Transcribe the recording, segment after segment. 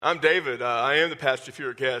I'm David. I am the pastor if you're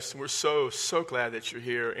a guest, and we're so glad that you're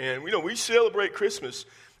here. And we celebrate Christmas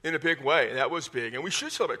in a big way, and that was big. And we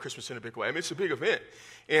should celebrate Christmas in a big way. I mean, it's a big event.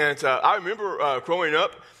 And I remember growing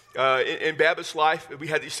up in Baptist life, we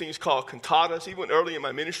had these things called cantatas. Even early in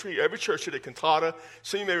my ministry, every church did a cantata.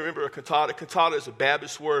 Some of you may remember a cantata. Cantata is a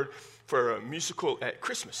Baptist word for a musical at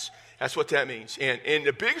Christmas. That's what that means. And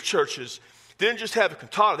the big churches didn't just have a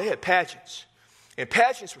cantata, they had pageants. And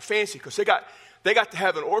pageants were fancy because they got to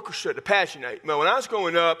have an orchestra at the pageant. Now, when I was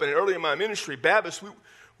growing up and early in my ministry, Baptist,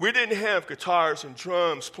 we didn't have guitars and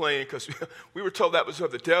drums playing because we were told that was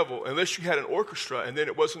of the devil unless you had an orchestra, and then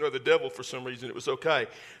it wasn't of the devil for some reason. It was okay.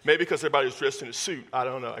 Maybe because everybody was dressed in a suit. I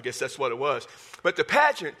don't know. I guess that's what it was. But the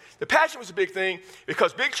pageant was a big thing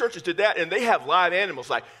because big churches did that, and they have live animals.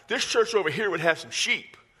 Like this church over here would have some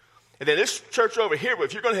sheep. And then this church over here,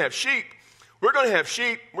 if you're going to have sheep, we're going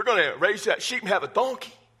to raise that sheep and have a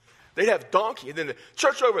donkey. They'd have a donkey. And then the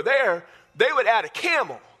church over there, they would add a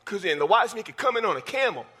camel because then the wise men could come in on a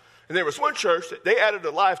camel. And there was one church that they added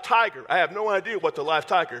a live tiger. I have no idea what the live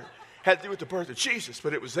tiger had to do with the birth of Jesus,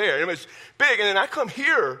 but it was there. And it was big. And then I come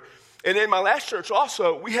here, and in my last church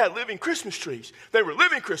also, we had living Christmas trees. They were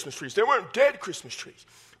living Christmas trees. They weren't dead Christmas trees.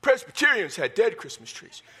 Presbyterians had dead Christmas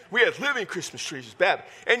trees. We had living Christmas trees as Baptist.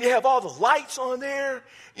 And you have all the lights on there,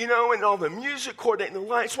 and all the music coordinating the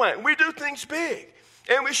lights. And we do things big.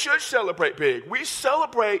 And we should celebrate big. We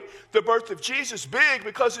celebrate the birth of Jesus big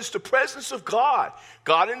because it's the presence of God.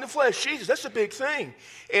 God in the flesh, Jesus, that's a big thing.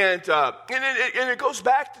 And it goes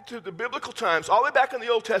back to the biblical times, all the way back in the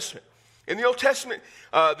Old Testament. In the Old Testament,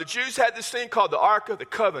 the Jews had this thing called the Ark of the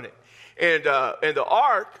Covenant. And the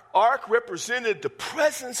ark represented the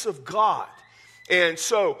presence of God. And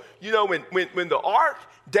so, when the ark,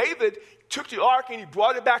 David took the ark and he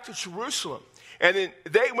brought it back to Jerusalem. And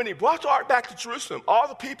then when he brought the ark back to Jerusalem, all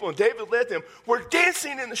the people, and David led them, were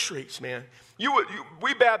dancing in the streets, man.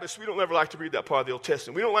 We Baptists, we don't ever like to read that part of the Old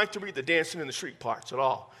Testament. We don't like to read the dancing in the street parts at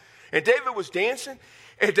all. And David was dancing,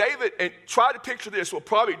 and try to picture this. Well,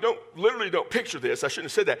 probably don't picture this. I shouldn't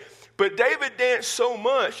have said that. But David danced so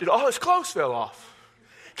much that all his clothes fell off.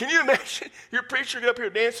 Can you imagine your preacher up here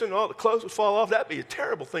dancing and all the clothes would fall off? That'd be a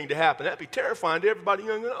terrible thing to happen. That'd be terrifying to everybody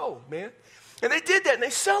young and old, man. And they did that, and they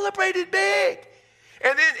celebrated big.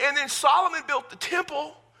 And then Solomon built the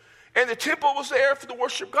temple, and the temple was there for the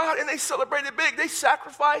worship of God, and they celebrated big. They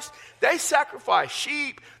sacrificed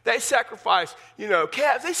sheep, they sacrificed,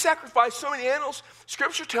 calves, they sacrificed so many animals.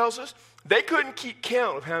 Scripture tells us they couldn't keep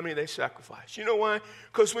count of how many they sacrificed. You know why?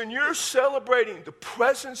 Because when you're celebrating the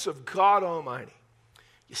presence of God Almighty,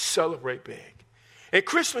 you celebrate big. And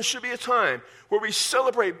Christmas should be a time where we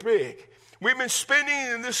celebrate big. We've been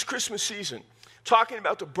spending in this Christmas season talking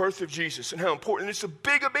about the birth of Jesus and how important. It's a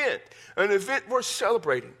big event, an event worth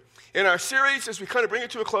celebrating. In our series, as we kind of bring it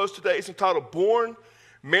to a close today, it's entitled Born,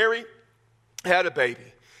 Mary Had a Baby.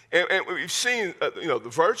 And we've seen, the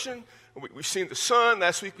virgin. We've seen the son.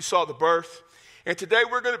 Last week we saw the birth. And today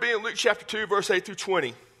we're going to be in Luke chapter 2, verse 8 through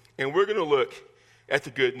 20. And we're going to look at the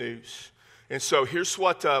good news. And so here's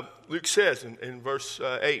what Luke says in verse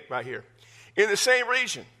 8 right here. In the same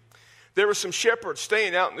region, there were some shepherds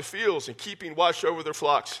staying out in the fields and keeping watch over their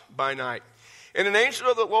flocks by night. And an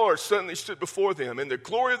angel of the Lord suddenly stood before them, and the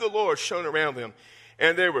glory of the Lord shone around them,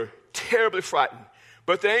 and they were terribly frightened.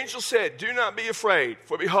 But the angel said, "Do not be afraid,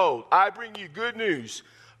 for behold, I bring you good news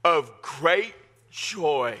of great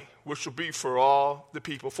joy, which will be for all the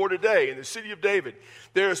people. For today, in the city of David,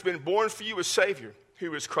 there has been born for you a Savior,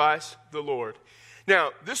 who is Christ the Lord.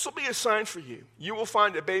 Now, this will be a sign for you. You will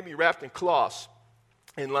find a baby wrapped in cloths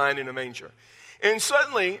and lying in a manger." And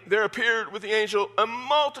suddenly there appeared with the angel a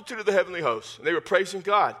multitude of the heavenly hosts. And they were praising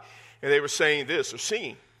God. And they were saying this, or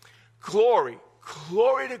singing, "Glory,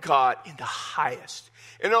 glory to God in the highest.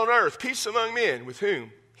 And on earth, peace among men with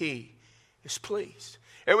whom he is pleased."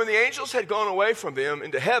 And when the angels had gone away from them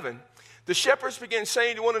into heaven, the shepherds began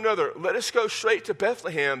saying to one another, "Let us go straight to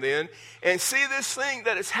Bethlehem then, and see this thing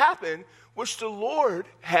that has happened, which the Lord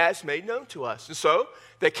has made known to us." And so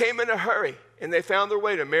they came in a hurry, and they found their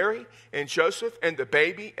way to Mary and Joseph and the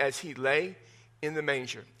baby as he lay in the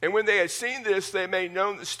manger. And when they had seen this, they made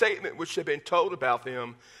known the statement which had been told about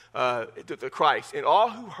them, the Christ. And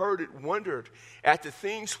all who heard it wondered at the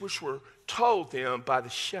things which were told them by the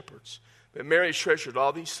shepherds. But Mary treasured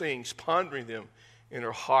all these things, pondering them in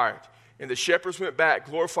her heart. And the shepherds went back,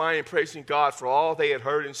 glorifying and praising God for all they had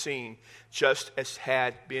heard and seen, just as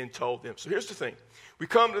had been told them. So here's the thing. We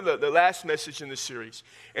come to the last message in this series.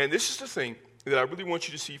 And this is the thing that I really want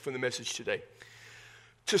you to see from the message today.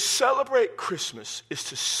 To celebrate Christmas is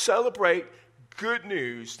to celebrate good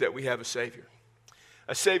news that we have a Savior.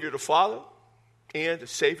 A Savior to follow, and a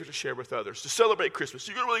Savior to share with others. To celebrate Christmas,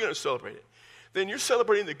 you're really going to celebrate it. Then you're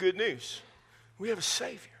celebrating the good news. We have a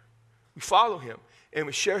Savior. We follow him, and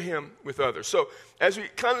we share him with others. So as we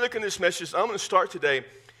kind of look in this message, I'm going to start today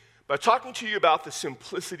by talking to you about the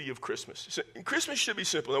simplicity of Christmas. Christmas should be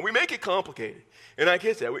simple, and we make it complicated, and I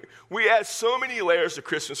get that. We add so many layers to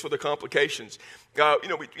Christmas for the complications.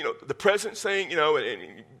 The presents thing,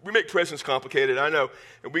 and we make presents complicated. I know,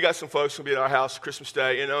 and we got some folks who'll be at our house Christmas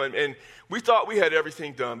Day, and we thought we had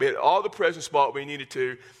everything done. We had all the presents bought we needed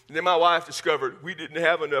to, and then my wife discovered we didn't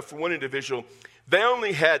have enough for one individual. They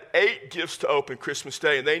only had 8 gifts to open Christmas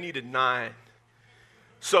Day, and they needed 9.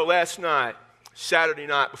 So last night, Saturday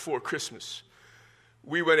night before Christmas,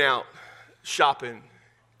 we went out shopping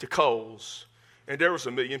to Kohl's, and there was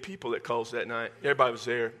 1 million people at Kohl's that night. Everybody was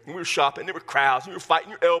there, and we were shopping. There were crowds. We were fighting,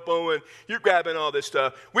 you're elbowing, you're grabbing all this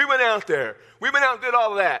stuff. We went out there. We went out and did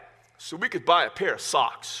all of that so we could buy a pair of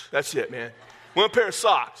socks. That's it, man. 1 pair of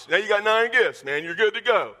socks. Now you got 9 gifts, man. You're good to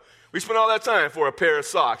go. We spent all that time for a pair of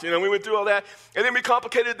socks. We went through all that. And then we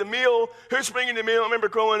complicated the meal. Who's bringing the meal? I remember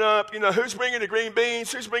growing up, who's bringing the green beans?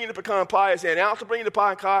 Who's bringing the pecan pie? Is Aunt Alta bringing the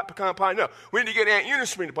pecan pie? No. We need to get Aunt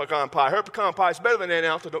Eunice to bring the pecan pie. Her pecan pie is better than Aunt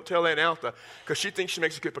Alta. Don't tell Aunt Alta because she thinks she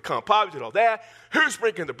makes a good pecan pie. We did all that. Who's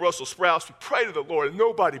bringing the Brussels sprouts? We pray to the Lord, and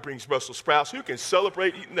nobody brings Brussels sprouts. Who can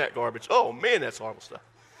celebrate eating that garbage? Oh, man, that's horrible stuff.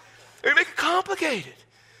 And we make it complicated.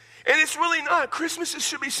 And it's really not. Christmas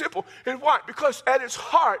should be simple. And why? Because at its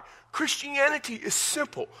heart, Christianity is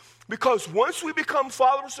simple. Because once we become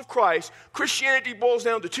followers of Christ, Christianity boils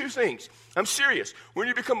down to 2 things. I'm serious. When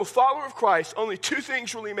you become a follower of Christ, only 2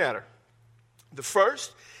 things really matter. The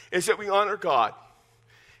first is that we honor God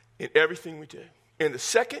in everything we do. And the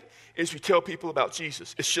second is we tell people about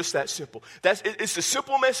Jesus. It's just that simple. It's the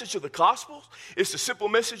simple message of the Gospels. It's the simple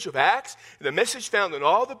message of Acts. The message found in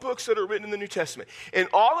all the books that are written in the New Testament. And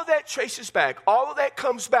all of that traces back. All of that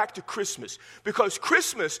comes back to Christmas. Because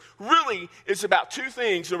Christmas really is about 2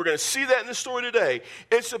 things. And we're going to see that in the story today.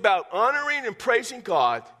 It's about honoring and praising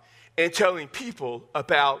God and telling people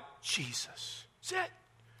about Jesus. That's it.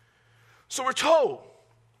 So we're told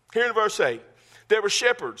here in verse 8. There were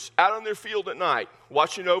shepherds out on their field at night,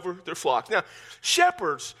 watching over their flocks. Now,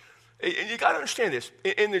 shepherds, and you got to understand this,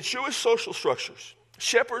 in the Jewish social structures,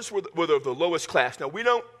 shepherds were the lowest class. Now, we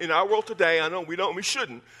don't, in our world today, I know we don't, and we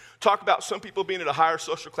shouldn't, talk about some people being at a higher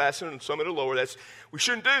social class and some at a lower. We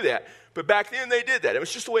shouldn't do that. But back then, they did that. It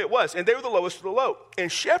was just the way it was. And they were the lowest of the low.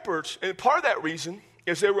 And shepherds, and part of that reason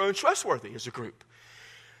is they were untrustworthy as a group.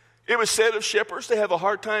 It was said of shepherds, they have a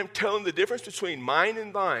hard time telling the difference between mine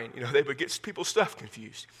and thine. They would get people's stuff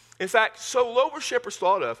confused. In fact, so low were shepherds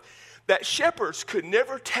thought of that shepherds could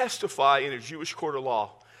never testify in a Jewish court of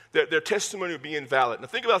law. Their testimony would be invalid. Now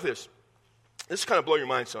think about this. This kind of blow your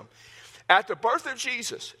mind some. At the birth of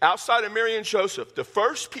Jesus, outside of Mary and Joseph, the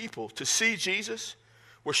first people to see Jesus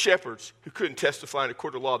were shepherds who couldn't testify in a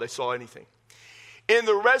court of law they saw anything. In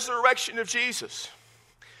the resurrection of Jesus,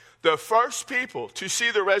 the first people to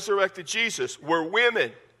see the resurrected Jesus were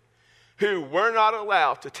women who were not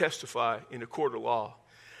allowed to testify in a court of law.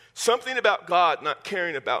 Something about God not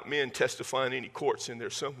caring about men testifying in any courts in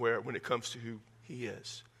there somewhere when it comes to who he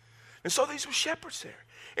is. And so these were shepherds there.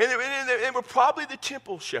 And they were probably the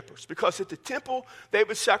temple shepherds because at the temple they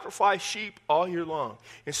would sacrifice sheep all year long.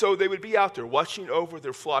 And so they would be out there watching over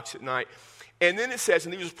their flocks at night. And then it says,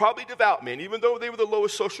 and these were probably devout men, even though they were the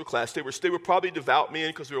lowest social class, they were probably devout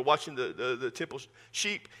men because they were watching the temple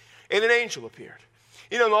sheep. And an angel appeared.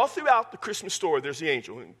 And all throughout the Christmas story, there's the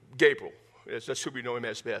angel, Gabriel. That's who we know him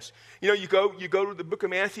as best. You go to the book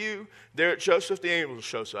of Matthew, there at Joseph, the angel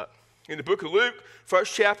shows up. In the book of Luke,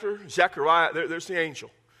 1st chapter, Zechariah, there's the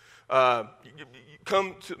angel. You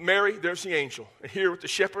come to Mary, there's the angel. And here with the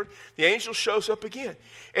shepherd, the angel shows up again.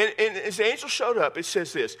 And as the angel showed up, it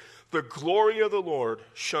says this, the glory of the Lord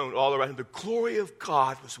shone all around him. The glory of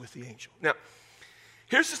God was with the angel. Now,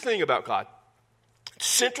 here's the thing about God.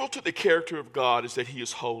 Central to the character of God is that he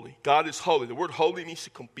is holy. God is holy. The word holy means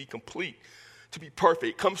to be complete, to be perfect.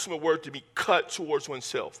 It comes from a word to be cut towards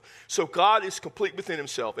oneself. So God is complete within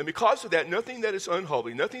himself. And because of that, nothing that is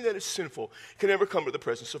unholy, nothing that is sinful can ever come to the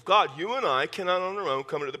presence of God. You and I cannot on our own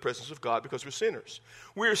come into the presence of God because we're sinners.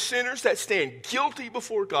 We are sinners that stand guilty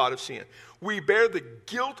before God of sin. We bear the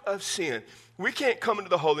guilt of sin. We can't come into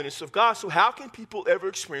the holiness of God. So how can people ever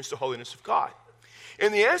experience the holiness of God?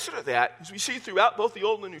 And the answer to that, as we see throughout both the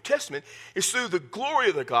Old and the New Testament, is through the glory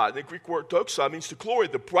of the God. The Greek word doxa means the glory,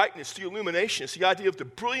 the brightness, the illumination. It's the idea of the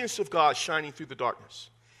brilliance of God shining through the darkness.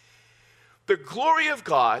 The glory of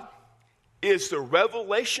God is the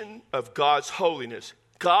revelation of God's holiness.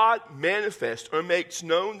 God manifests or makes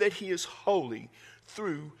known that he is holy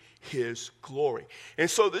through his glory. And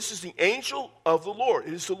so this is the angel of the Lord.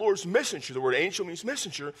 It is the Lord's messenger. The word angel means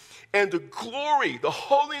messenger. And the glory, the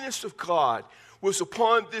holiness of God was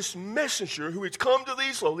upon this messenger who had come to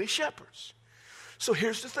these lowly shepherds. So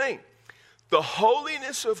here's the thing. The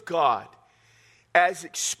holiness of God, as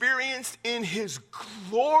experienced in his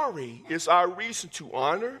glory, is our reason to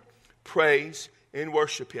honor, praise, and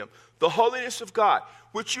worship him. The holiness of God,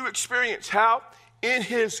 which you experience how? In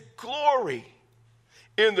his glory.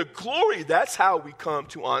 In the glory, that's how we come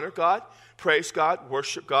to honor God, praise God,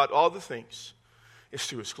 worship God, all the things. It's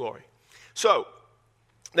through his glory. So,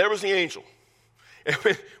 there was the angel. And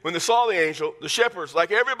when they saw the angel, the shepherds,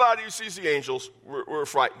 like everybody who sees the angels, were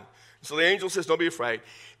frightened. So the angel says, don't be afraid.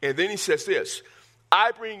 And then he says this,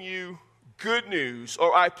 I bring you good news,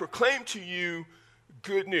 or I proclaim to you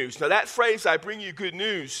good news. Now that phrase, I bring you good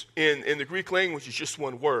news, in the Greek language is just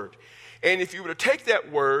one word. And if you were to take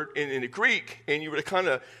that word in the Greek and you were to kind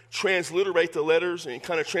of transliterate the letters and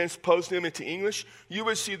kind of transpose them into English, you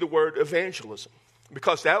would see the word evangelism.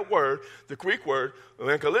 Because that word, the Greek word,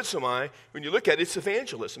 evangelizomai, when you look at it, it's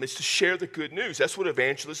evangelism. It's to share the good news. That's what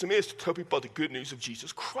evangelism is, to tell people the good news of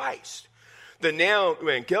Jesus Christ. The noun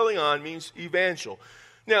evangelion means evangel.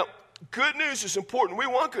 Now, good news is important. We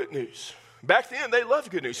want good news. Back then, they loved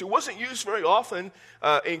good news. It wasn't used very often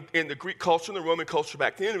in the Greek culture and the Roman culture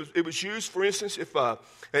back then. It was used, for instance, if an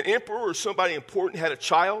emperor or somebody important had a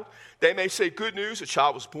child, they may say, good news, a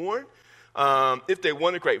child was born. If they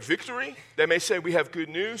won a great victory, they may say, we have good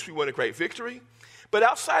news, we won a great victory. But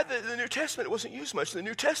outside the New Testament, it wasn't used much. In the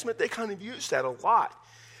New Testament, they kind of used that a lot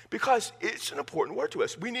because it's an important word to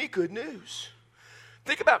us. We need good news.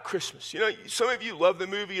 Think about Christmas. You know, some of you love the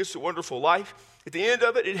movie It's a Wonderful Life. At the end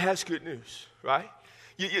of it, it has good news, right?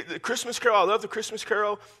 The Christmas Carol, I love the Christmas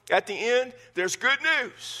Carol. At the end, there's good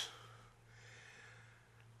news.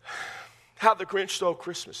 How the Grinch Stole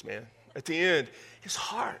Christmas, man. At the end, his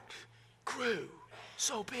heart grew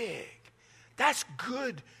so big. That's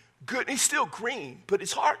good. He's still green, but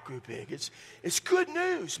his heart grew big. It's good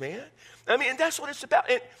news, man. I mean, and that's what it's about.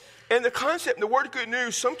 And the concept, the word good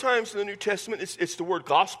news, sometimes in the New Testament, it's the word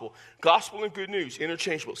gospel. Gospel and good news,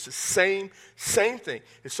 interchangeable. It's the same thing.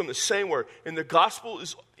 It's from the same word. And the gospel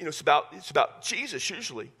is, it's about Jesus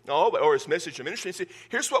usually, or his message of ministry.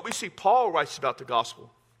 Here's what we see Paul writes about the gospel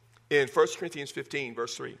in 1 Corinthians 15,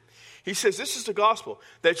 verse 3. He says, this is the gospel,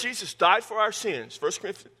 that Jesus died for our sins. 1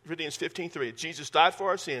 Corinthians 15:3. Jesus died for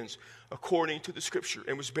our sins according to the scripture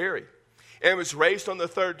and was buried. And was raised on the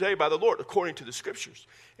third day by the Lord according to the scriptures.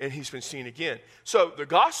 And he's been seen again. So the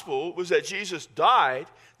gospel was that Jesus died.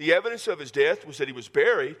 The evidence of his death was that he was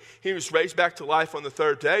buried. He was raised back to life on the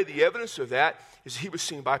third day. The evidence of that is he was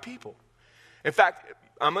seen by people. In fact,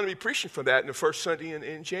 I'm going to be preaching from that in the first Sunday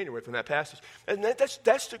in January from that passage. And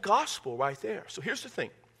that's the gospel right there. So here's the thing.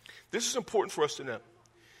 This is important for us to know.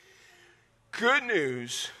 Good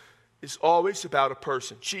news is always about a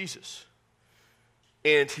person, Jesus,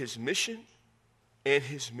 and his mission and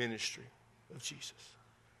his ministry of Jesus.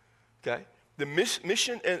 Okay? The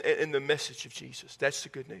mission and the message of Jesus. That's the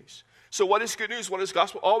good news. So what is good news? What is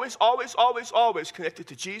gospel? Always, always, always, always connected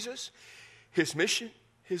to Jesus, his mission,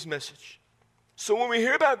 his message. So when we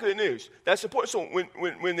hear about good news, that's important. So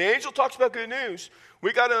when the angel talks about good news,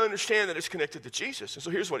 we got to understand that it's connected to Jesus. And so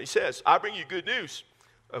here's what he says. I bring you good news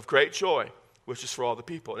of great joy, which is for all the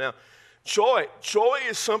people. Now, joy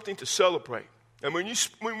is something to celebrate. And when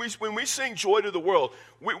we sing Joy to the World,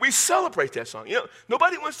 we celebrate that song. You know,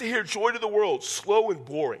 nobody wants to hear Joy to the World slow and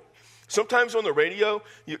boring. Sometimes on the radio,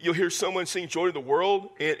 you'll hear someone sing Joy to the World,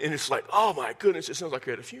 and it's like, oh my goodness, it sounds like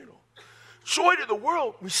you're at a funeral. Joy to the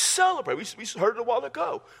world, we celebrate. We heard it a while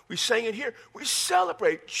ago. We sang it here. We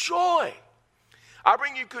celebrate joy. I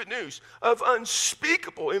bring you good news of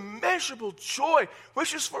unspeakable, immeasurable joy,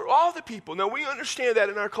 which is for all the people. Now, we understand that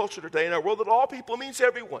in our culture today, in our world, that all people means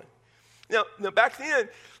everyone. Now back then,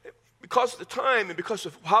 because of the time and because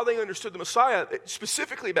of how they understood the Messiah,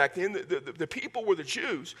 specifically back then, the people were the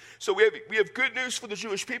Jews. So we have good news for the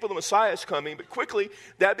Jewish people. The Messiah is coming. But quickly,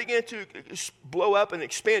 that began to blow up and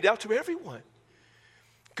expand out to everyone.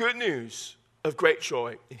 Good news of great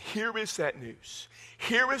joy. And here is that news.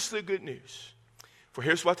 Here is the good news. For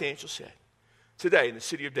here's what the angel said. Today, in the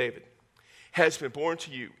city of David, has been born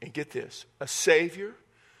to you, and get this, a Savior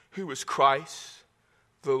who is Christ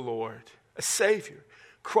the Lord. A Savior.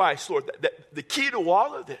 Christ, Lord. The key to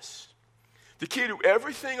all of this, the key to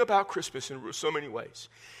everything about Christmas in so many ways,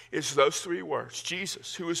 is those three words.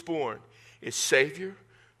 Jesus, who is born, is Savior,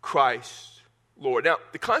 Christ, Lord. Now,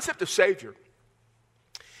 the concept of Savior,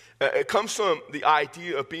 it comes from the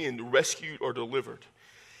idea of being rescued or delivered.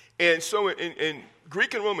 And so in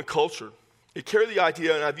Greek and Roman culture, It carried the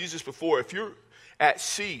idea, and I've used this before, if you're at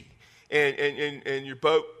sea and your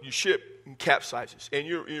boat, your ship capsizes, and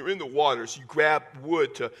you're in the waters, you grab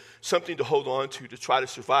wood, something to hold on to try to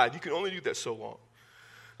survive. You can only do that so long.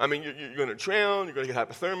 I mean, you're going to drown, you're going to get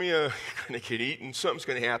hypothermia, you're going to get eaten, something's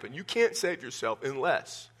going to happen. You can't save yourself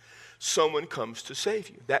unless someone comes to save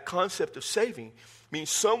you. That concept of saving means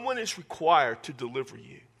someone is required to deliver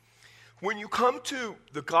you. When you come to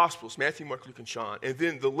the Gospels, Matthew, Mark, Luke, and John, and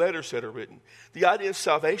then the letters that are written, the idea of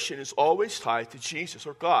salvation is always tied to Jesus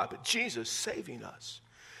or God, but Jesus saving us.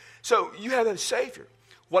 So you have a Savior.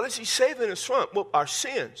 What is he saving us from? Well, our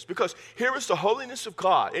sins. Because here is the holiness of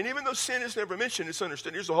God. And even though sin is never mentioned, it's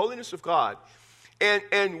understood. Here's the holiness of God.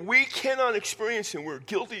 And we cannot experience him. We're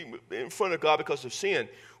guilty in front of God because of sin.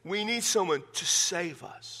 We need someone to save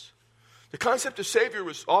us. The concept of Savior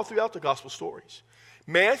was all throughout the gospel stories.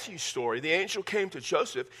 Matthew's story, the angel came to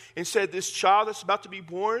Joseph and said, this child that's about to be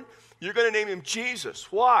born, you're going to name him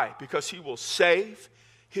Jesus. Why? Because he will save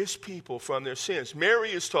his people from their sins. Mary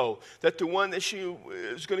is told that the one that she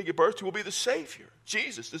is going to give birth to will be the Savior,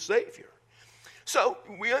 Jesus, the Savior. So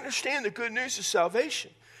we understand the good news of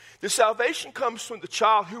salvation. The salvation comes from the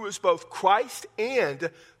child who is both Christ and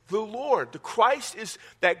the Lord. The Christ is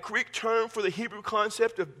that Greek term for the Hebrew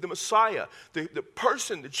concept of the Messiah, the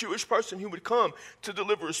person, the Jewish person who would come to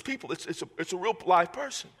deliver his people. It's a real live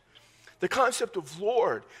person. The concept of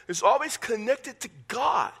Lord is always connected to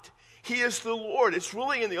God. He is the Lord. It's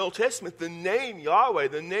really in the Old Testament, the name Yahweh,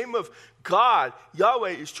 the name of God, Yahweh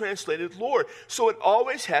is translated Lord. So it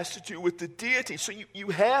always has to do with the deity. So you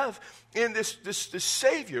have in this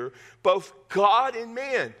Savior both God and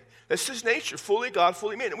man. That's his nature, fully God,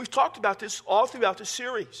 fully man. And we've talked about this all throughout the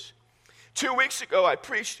series. 2 weeks ago, I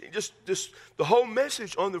preached just the whole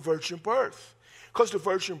message on the virgin birth. Because the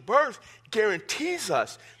virgin birth guarantees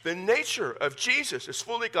us the nature of Jesus as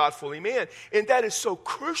fully God, fully man. And that is so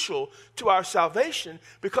crucial to our salvation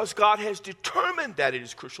because God has determined that it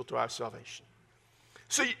is crucial to our salvation.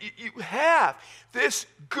 So you have this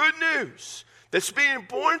good news that's being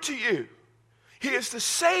born to you. He is the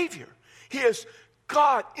Savior. He is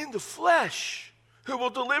God in the flesh who will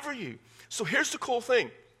deliver you. So here's the cool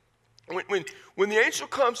thing. When the angel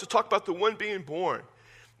comes to talk about the one being born,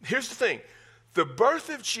 here's the thing. The birth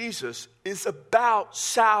of Jesus is about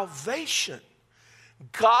salvation.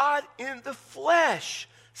 God in the flesh,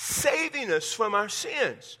 saving us from our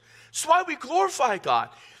sins. That's why we glorify God.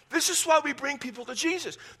 This is why we bring people to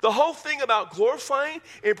Jesus. The whole thing about glorifying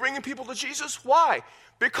and bringing people to Jesus, why?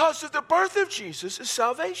 Because of the birth of Jesus is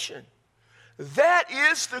salvation. That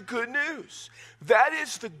is the good news. That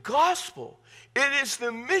is the gospel. It is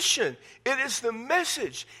the mission. It is the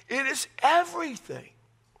message. It is everything.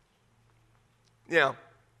 Now,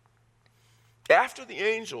 after the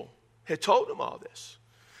angel had told them all this,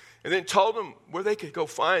 and then told them where they could go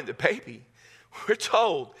find the baby, we're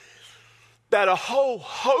told that a whole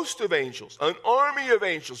host of angels, an army of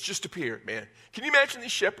angels just appeared, man. Can you imagine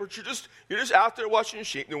these shepherds? You're just out there watching your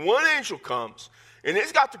sheep, and one angel comes, and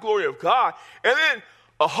it's got the glory of God, and then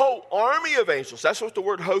a whole army of angels, that's what the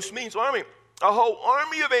word host means, army. A whole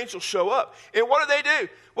army of angels show up. And what do?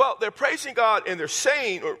 Well, they're praising God, and they're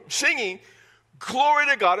saying or singing, glory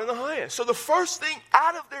to God in the highest. So the first thing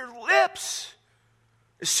out of their lips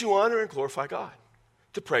is to honor and glorify God,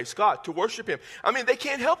 to praise God, to worship him. I mean, they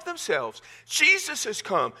can't help themselves. Jesus has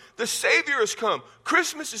come. The Savior has come.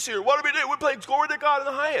 Christmas is here. What do? We play glory to God in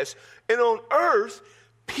the highest. And on earth,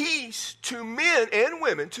 peace to men and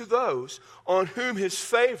women, to those on whom his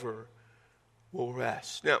favor will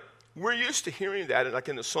rest. Now, we're used to hearing that, like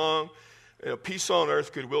in the song, peace on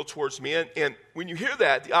earth, goodwill towards men. And when you hear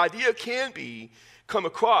that, the idea can come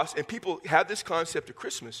across, and people have this concept of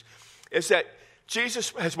Christmas, is that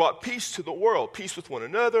Jesus has brought peace to the world, peace with one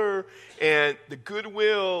another, and the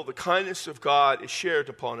goodwill, the kindness of God is shared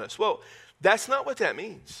upon us. Well, that's not what that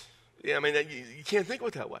means. I mean, you can't think of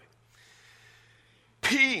it that way.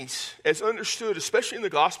 Peace, as understood, especially in the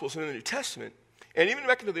Gospels and in the New Testament, and even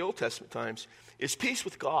back into the Old Testament times, is peace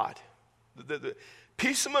with God. The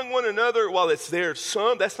peace among one another, while it's there,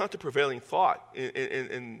 that's not the prevailing thought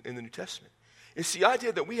in the New Testament. It's the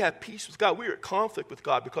idea that we have peace with God. We are at conflict with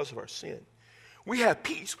God because of our sin. We have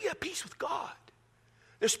peace. We have peace with God.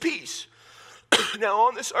 There's peace. Now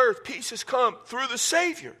on this earth, peace has come through the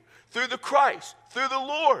Savior, through the Christ, through the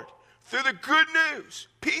Lord, through the good news.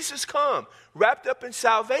 Peace has come, wrapped up in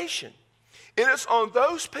salvation. And it's on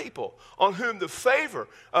those people on whom the favor,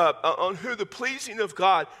 on whom the pleasing of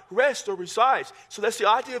God rests or resides. So that's the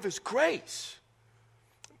idea of his grace.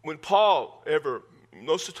 When Paul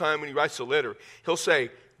most of the time when he writes a letter, he'll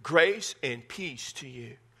say, grace and peace to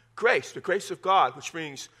you. Grace, the grace of God, which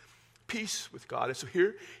brings peace with God. And so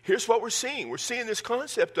here's what we're seeing. We're seeing this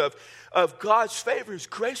concept of God's favor, His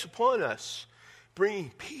grace upon us,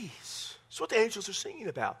 bringing peace. That's what the angels are singing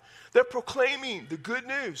about. They're proclaiming the good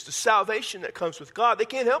news, the salvation that comes with God. They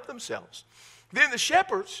can't help themselves. Then the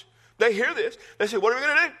shepherds, they hear this. They say, what are we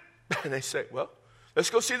going to do? And they say, well, let's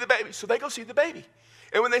go see the baby. So they go see the baby.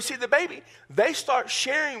 And when they see the baby, they start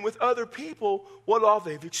sharing with other people what all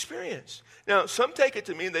they've experienced. Now, some take it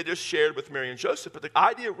to mean they just shared with Mary and Joseph, but the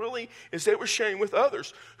idea really is they were sharing with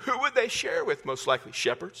others. Who would they share with? Most likely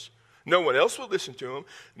shepherds. No one else would listen to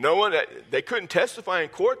them. They couldn't testify in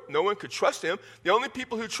court. No one could trust them. The only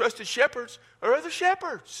people who trusted shepherds are other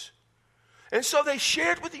shepherds. And so they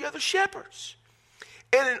shared with the other shepherds.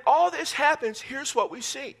 And in all this happens, here's what we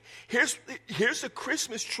see. Here's the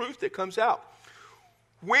Christmas truth that comes out.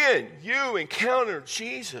 When you encounter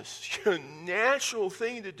Jesus, your natural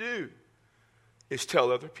thing to do is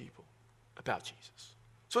tell other people about Jesus.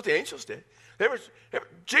 That's what the angels did.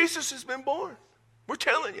 Jesus has been born. We're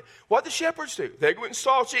telling you. What the shepherds do? They went and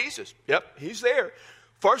saw Jesus. Yep, he's there.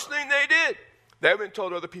 First thing they did, they went and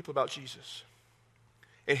told other people about Jesus.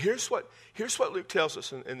 And here's what Luke tells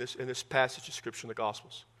us in this passage of Scripture in the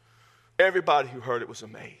Gospels. Everybody who heard it was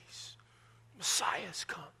amazed. Messiah's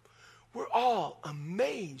come. We're all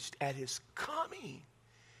amazed at his coming.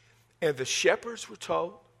 And the shepherds, were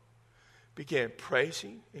told, began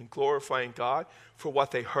praising and glorifying God for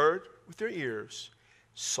what they heard with their ears,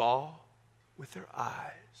 saw with their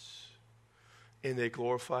eyes. And they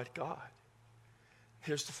glorified God.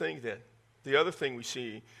 Here's the thing then. The other thing we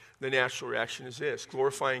see, the natural reaction is this.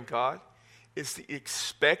 Glorifying God is the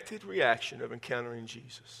expected reaction of encountering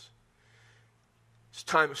Jesus. It's a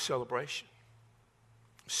time of celebration.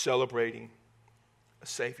 Celebrating a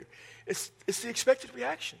Savior. It's the expected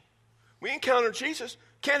reaction. We encounter Jesus,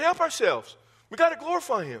 can't help ourselves. We got to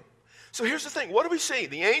glorify him. So here's the thing. What do we see?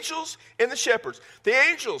 The angels and the shepherds. The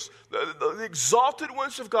angels, the exalted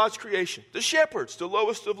ones of God's creation. The shepherds, the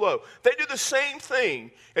lowest of low. They do the same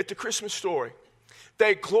thing at the Christmas story.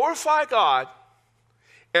 They glorify God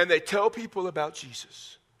and they tell people about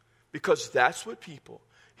Jesus. Because that's what people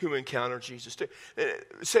who encounter Jesus do. I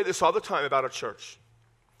say this all the time about our church.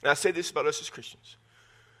 And I say this about us as Christians.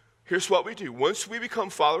 Here's what we do. Once we become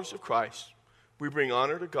followers of Christ, we bring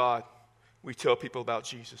honor to God. We tell people about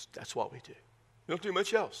Jesus. That's what we do. We don't do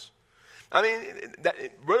much else. I mean,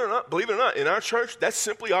 believe it or not, in our church, that's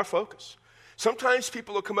simply our focus. Sometimes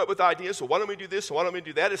people will come up with ideas, well, why don't we do this and why don't we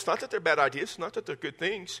do that? It's not that they're bad ideas. It's not that they're good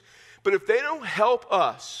things. But if they don't help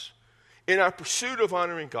us in our pursuit of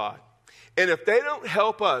honoring God, and if they don't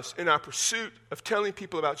help us in our pursuit of telling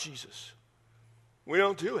people about Jesus, we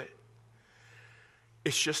don't do it.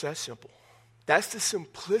 It's just that simple. That's the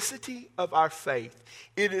simplicity of our faith.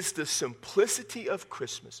 It is the simplicity of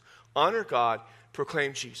Christmas. Honor God,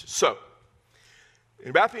 proclaim Jesus. So,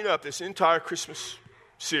 in wrapping up this entire Christmas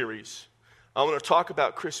series, I want to talk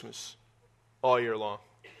about Christmas all year long.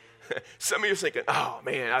 Some of you are thinking, oh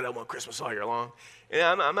man, I don't want Christmas all year long.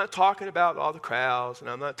 And I'm not talking about all the crowds, and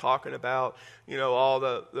I'm not talking about, all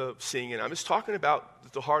the singing. I'm just talking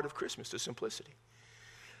about the heart of Christmas, the simplicity.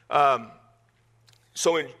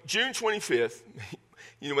 So in June 25th,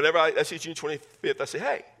 whenever I see June 25th, I say,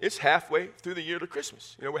 hey, it's halfway through the year to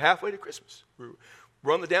Christmas. We're halfway to Christmas.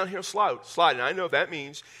 We're on the downhill slide. And I know that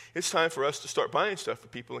means it's time for us to start buying stuff for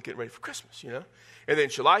people and get ready for Christmas, And then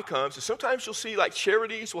July comes, and sometimes you'll see like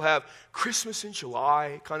charities will have Christmas in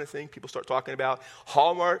July kind of thing people start talking about.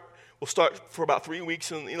 Hallmark will start for about 3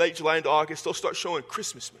 weeks in late July into August. They'll start showing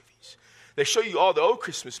Christmas movies. They show you all the old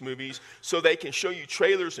Christmas movies so they can show you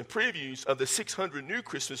trailers and previews of the 600 new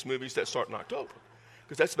Christmas movies that start in October.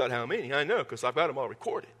 Because that's about how many. I know, because I've got them all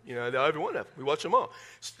recorded. Every one of them. We watch them all.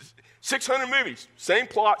 600 movies. Same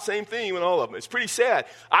plot, same theme in all of them. It's pretty sad.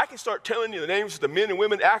 I can start telling you the names of the men and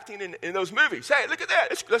women acting in those movies. Hey, look at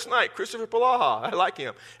that. That's nice. Christopher Palaha. I like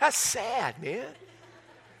him. That's sad, man.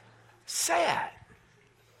 Sad.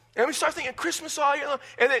 And we start thinking Christmas all year long.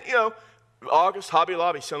 And then, August, Hobby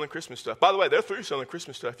Lobby selling Christmas stuff. By the way, they're through selling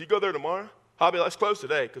Christmas stuff. You go there tomorrow, Hobby Lobby's closed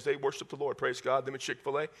today because they worship the Lord. Praise God. Them at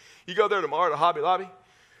Chick-fil-A. You go there tomorrow to Hobby Lobby,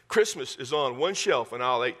 Christmas is on one shelf in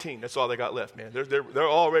aisle 18. That's all they got left, man. They're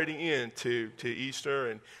already into Easter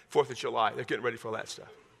and 4th of July. They're getting ready for all that stuff.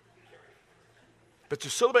 But to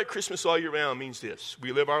celebrate Christmas all year round means this.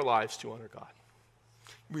 We live our lives to honor God.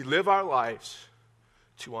 We live our lives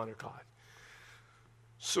to honor God.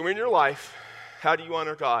 So in your life, how do you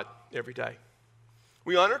honor God? Every day.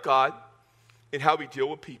 We honor God in how we deal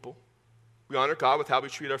with people. We honor God with how we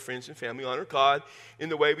treat our friends and family. We honor God in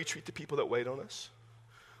the way we treat the people that wait on us.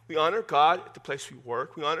 We honor God at the place we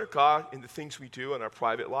work. We honor God in the things we do in our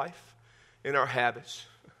private life, in our habits.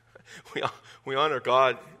 We honor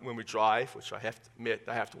God when we drive, which I have to admit,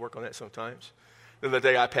 I have to work on that sometimes. The other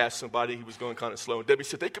day I passed somebody who was going kind of slow, and Debbie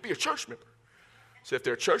said they could be a church member. So if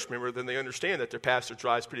they're a church member, then they understand that their pastor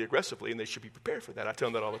drives pretty aggressively, and they should be prepared for that. I tell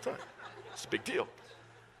them that all the time. It's a big deal.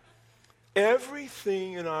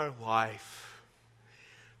 Everything in our life,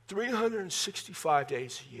 365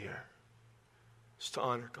 days a year, is to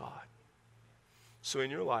honor God. So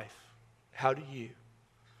in your life, how do you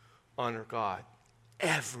honor God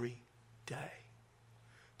every day?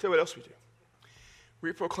 Tell you what else we do.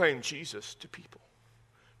 We proclaim Jesus to people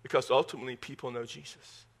because ultimately people know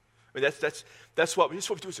Jesus. I mean, that's what we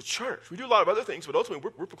do as a church. We do a lot of other things, but ultimately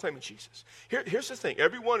we're proclaiming Jesus. Here's the thing.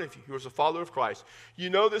 Every one of you who is a follower of Christ, you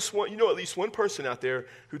know at least one person out there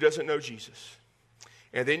who doesn't know Jesus.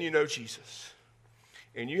 And then you know Jesus.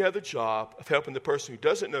 And you have the job of helping the person who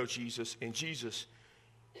doesn't know Jesus and Jesus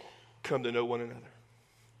come to know one another.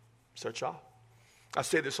 It's our job. I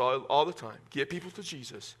say this all the time. Get people to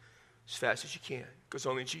Jesus as fast as you can, because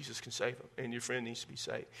only Jesus can save them, and your friend needs to be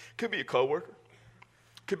saved. Could be a coworker.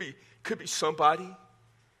 Could be somebody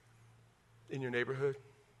in your neighborhood.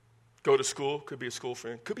 Go to school. Could be a school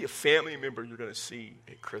friend. Could be a family member you're going to see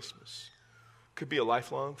at Christmas. Could be a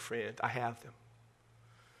lifelong friend. I have them.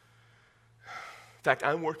 In fact,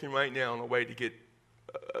 I'm working right now on a way to get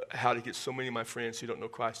how to get so many of my friends who don't know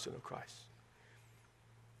Christ to know Christ.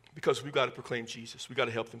 Because we've got to proclaim Jesus. We've got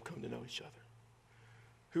to help them come to know each other.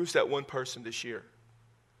 Who's that one person this year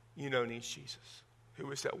you know needs Jesus?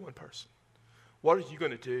 Who is that one person? What are you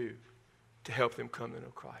going to do to help them come to know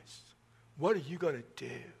Christ? What are you going to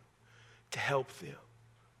do to help them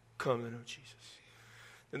come to know Jesus?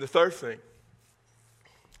 And the third thing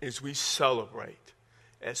is we celebrate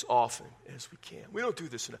as often as we can. We don't do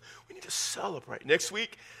this enough. We need to celebrate. Next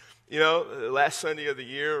week, the last Sunday of the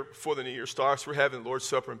year, before the new year starts, we're having Lord's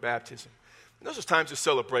Supper and baptism. And those are times of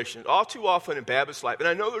celebration. All too often in Baptist life, and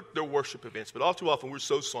I know they're worship events, but all too often we're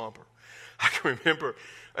so somber. I can remember,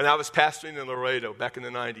 and I was pastoring in Laredo back in the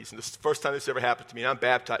 90s, and this is the first time this ever happened to me. I'm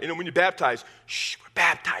baptized. When you baptize, we're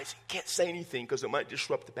baptizing. Can't say anything because it might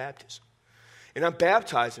disrupt the baptism. And I'm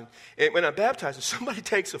baptizing, and when I'm baptizing, somebody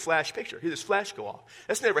takes a flash picture. Hear this flash go off.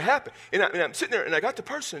 That's never happened. And I'm sitting there, and I got the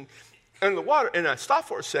person under the water, and I stop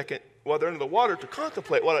for a second while they're under the water to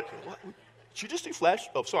contemplate what did you just do flash?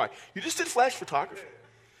 Oh, sorry. You just did flash photography.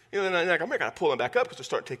 And I'm going to pull them back up because they're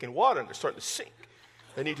starting taking water, and they're starting to sink.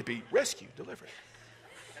 They need to be rescued, delivered.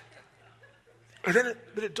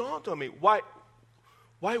 But it dawned on me, why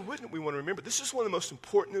wouldn't we want to remember? This is one of the most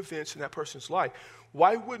important events in that person's life.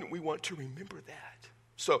 Why wouldn't we want to remember that?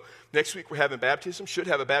 So next week we're having baptism. Should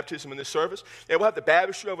have a baptism in this service. And we'll have the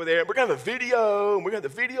baptistry over there. And we're going to have a video. And we're going to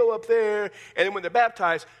have the video up there. And then when they're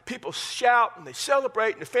baptized, people shout and they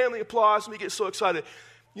celebrate. And the family applauds. And we get so excited.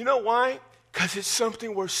 You know why? Because it's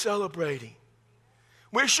something worth celebrating.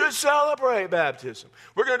 We should celebrate baptism.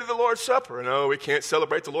 We're going to do the Lord's Supper. No, we can't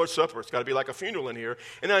celebrate the Lord's Supper. It's got to be like a funeral in here.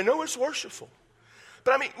 And I know it's worshipful.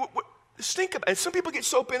 But I mean, just think about it. And some people get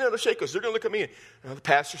so bent out of shape because they're going to look at me and, the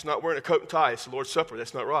pastor's not wearing a coat and tie. It's the Lord's Supper.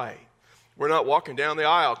 That's not right. We're not walking down the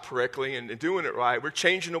aisle correctly and doing it right. We're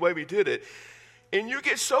changing the way we did it. And you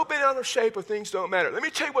get so bent out of shape of things don't matter. Let me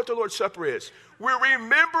tell you what the Lord's Supper is. We're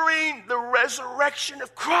remembering the resurrection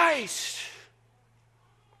of Christ.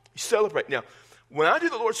 You celebrate. Now, when I do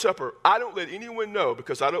the Lord's Supper, I don't let anyone know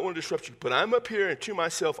because I don't want to disrupt you. But I'm up here and to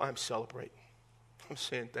myself, I'm celebrating. I'm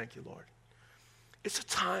saying, thank you, Lord. It's a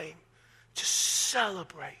time to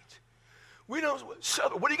celebrate. We don't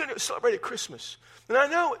celebrate. What are you going to celebrate at Christmas? And I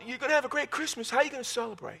know you're going to have a great Christmas. How are you going to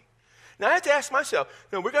celebrate? Now, I have to ask myself,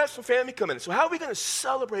 we're going to have some family coming in. So how are we going to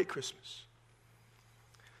celebrate Christmas?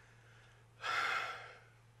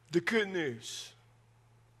 The good news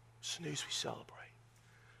is the news we celebrate.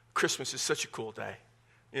 Christmas is such a cool day,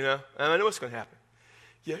 And I know what's going to happen.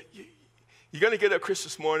 You're going to get up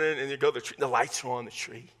Christmas morning and you go to the tree. The lights are on the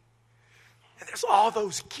tree. And there's all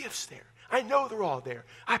those gifts there. I know they're all there.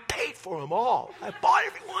 I paid for them all. I bought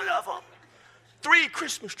every one of them. 3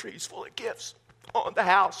 Christmas trees full of gifts on the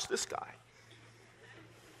house, this guy.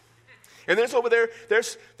 And there's over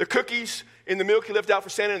there's the cookies in the milk he left out for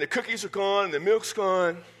Santa, and the cookies are gone, and the milk's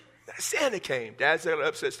gone. Santa came. Dad's got an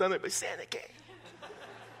upset stomach, but Santa came.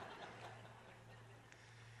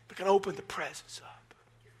 We're going to open the presents up.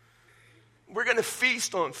 We're going to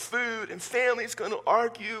feast on food, and family's going to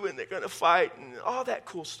argue, and they're going to fight, and all that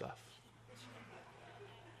cool stuff.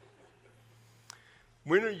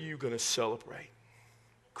 When are you going to celebrate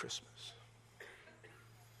Christmas?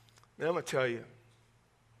 Now, I'm going to tell you,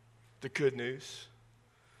 the good news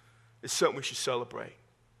is something we should celebrate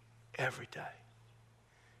every day.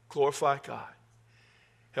 Glorify God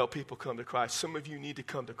help people come to Christ. Some of you need to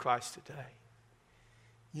come to Christ today.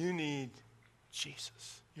 You need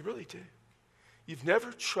Jesus. You really do. You've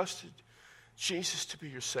never trusted Jesus to be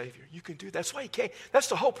your Savior. You can do that. That's why he came. That's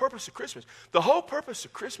the whole purpose of Christmas. The whole purpose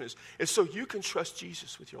of Christmas is so you can trust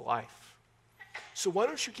Jesus with your life. So why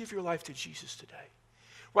don't you give your life to Jesus today?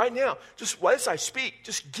 Right now, just as I speak,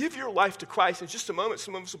 just give your life to Christ. In just a moment,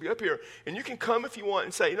 some of us will be up here, and you can come if you want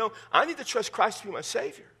and say, I need to trust Christ to be my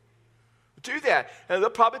Savior. Do that. And they'll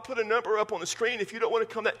probably put a number up on the screen. If you don't want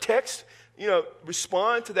to come, that text,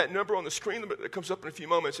 respond to that number on the screen that comes up in a few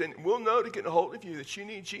moments, and we'll know to get a hold of you that you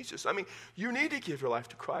need Jesus. I mean, you need to give your life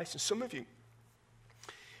to Christ. And some of you,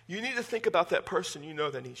 you need to think about that person you know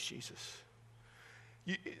that needs Jesus.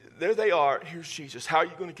 There they are. Here's Jesus. How are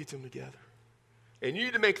you going to get them together? And you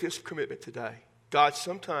need to make this commitment today. God,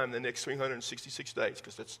 sometime in the next 366 days,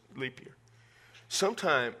 because that's leap year,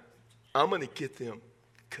 sometime I'm going to get them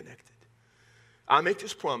connected. I make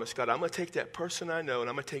this promise, God, I'm going to take that person I know and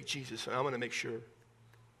I'm going to take Jesus and I'm going to make sure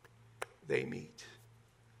they meet.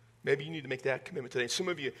 Maybe you need to make that commitment today. Some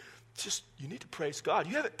of you, you need to praise God.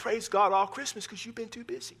 You haven't praised God all Christmas because you've been too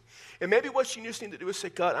busy. And maybe what you just need to do is say,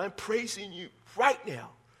 God, I'm praising you right now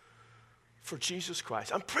for Jesus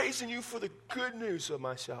Christ. I'm praising you for the good news of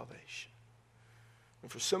my salvation.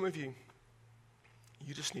 And for some of you,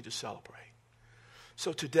 you just need to celebrate.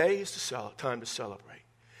 So today is the time to celebrate.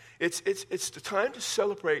 It's the time to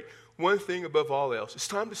celebrate one thing above all else. It's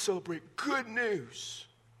time to celebrate good news,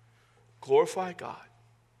 glorify God,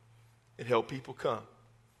 and help people come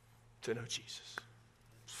to know Jesus.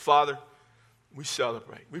 Father, we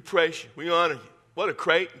celebrate. We praise you. We honor you. What a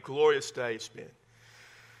great and glorious day it's been.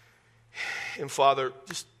 And Father,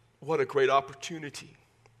 just what a great opportunity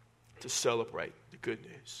to celebrate the good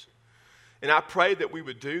news. And I pray that we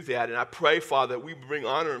would do that. And I pray, Father, that we would bring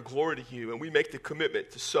honor and glory to you. And we make the commitment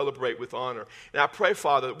to celebrate with honor. And I pray,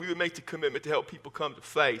 Father, that we would make the commitment to help people come to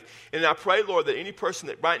faith. And I pray, Lord, that any person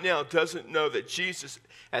that right now doesn't know that Jesus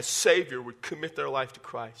as Savior would commit their life to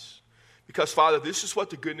Christ. Because, Father, this is what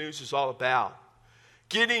the good news is all about.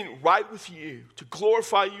 Getting right with you, to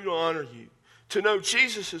glorify you, to honor you, to know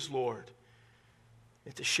Jesus as Lord,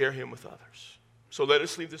 and to share him with others. So let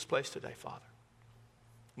us leave this place today, Father,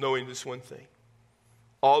 knowing this one thing.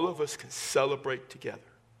 All of us can celebrate together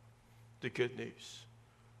the good news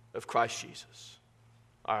of Christ Jesus,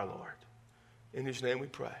 our Lord. In his name we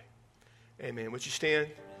pray. Amen. Would you stand?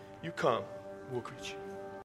 You come. We'll greet you.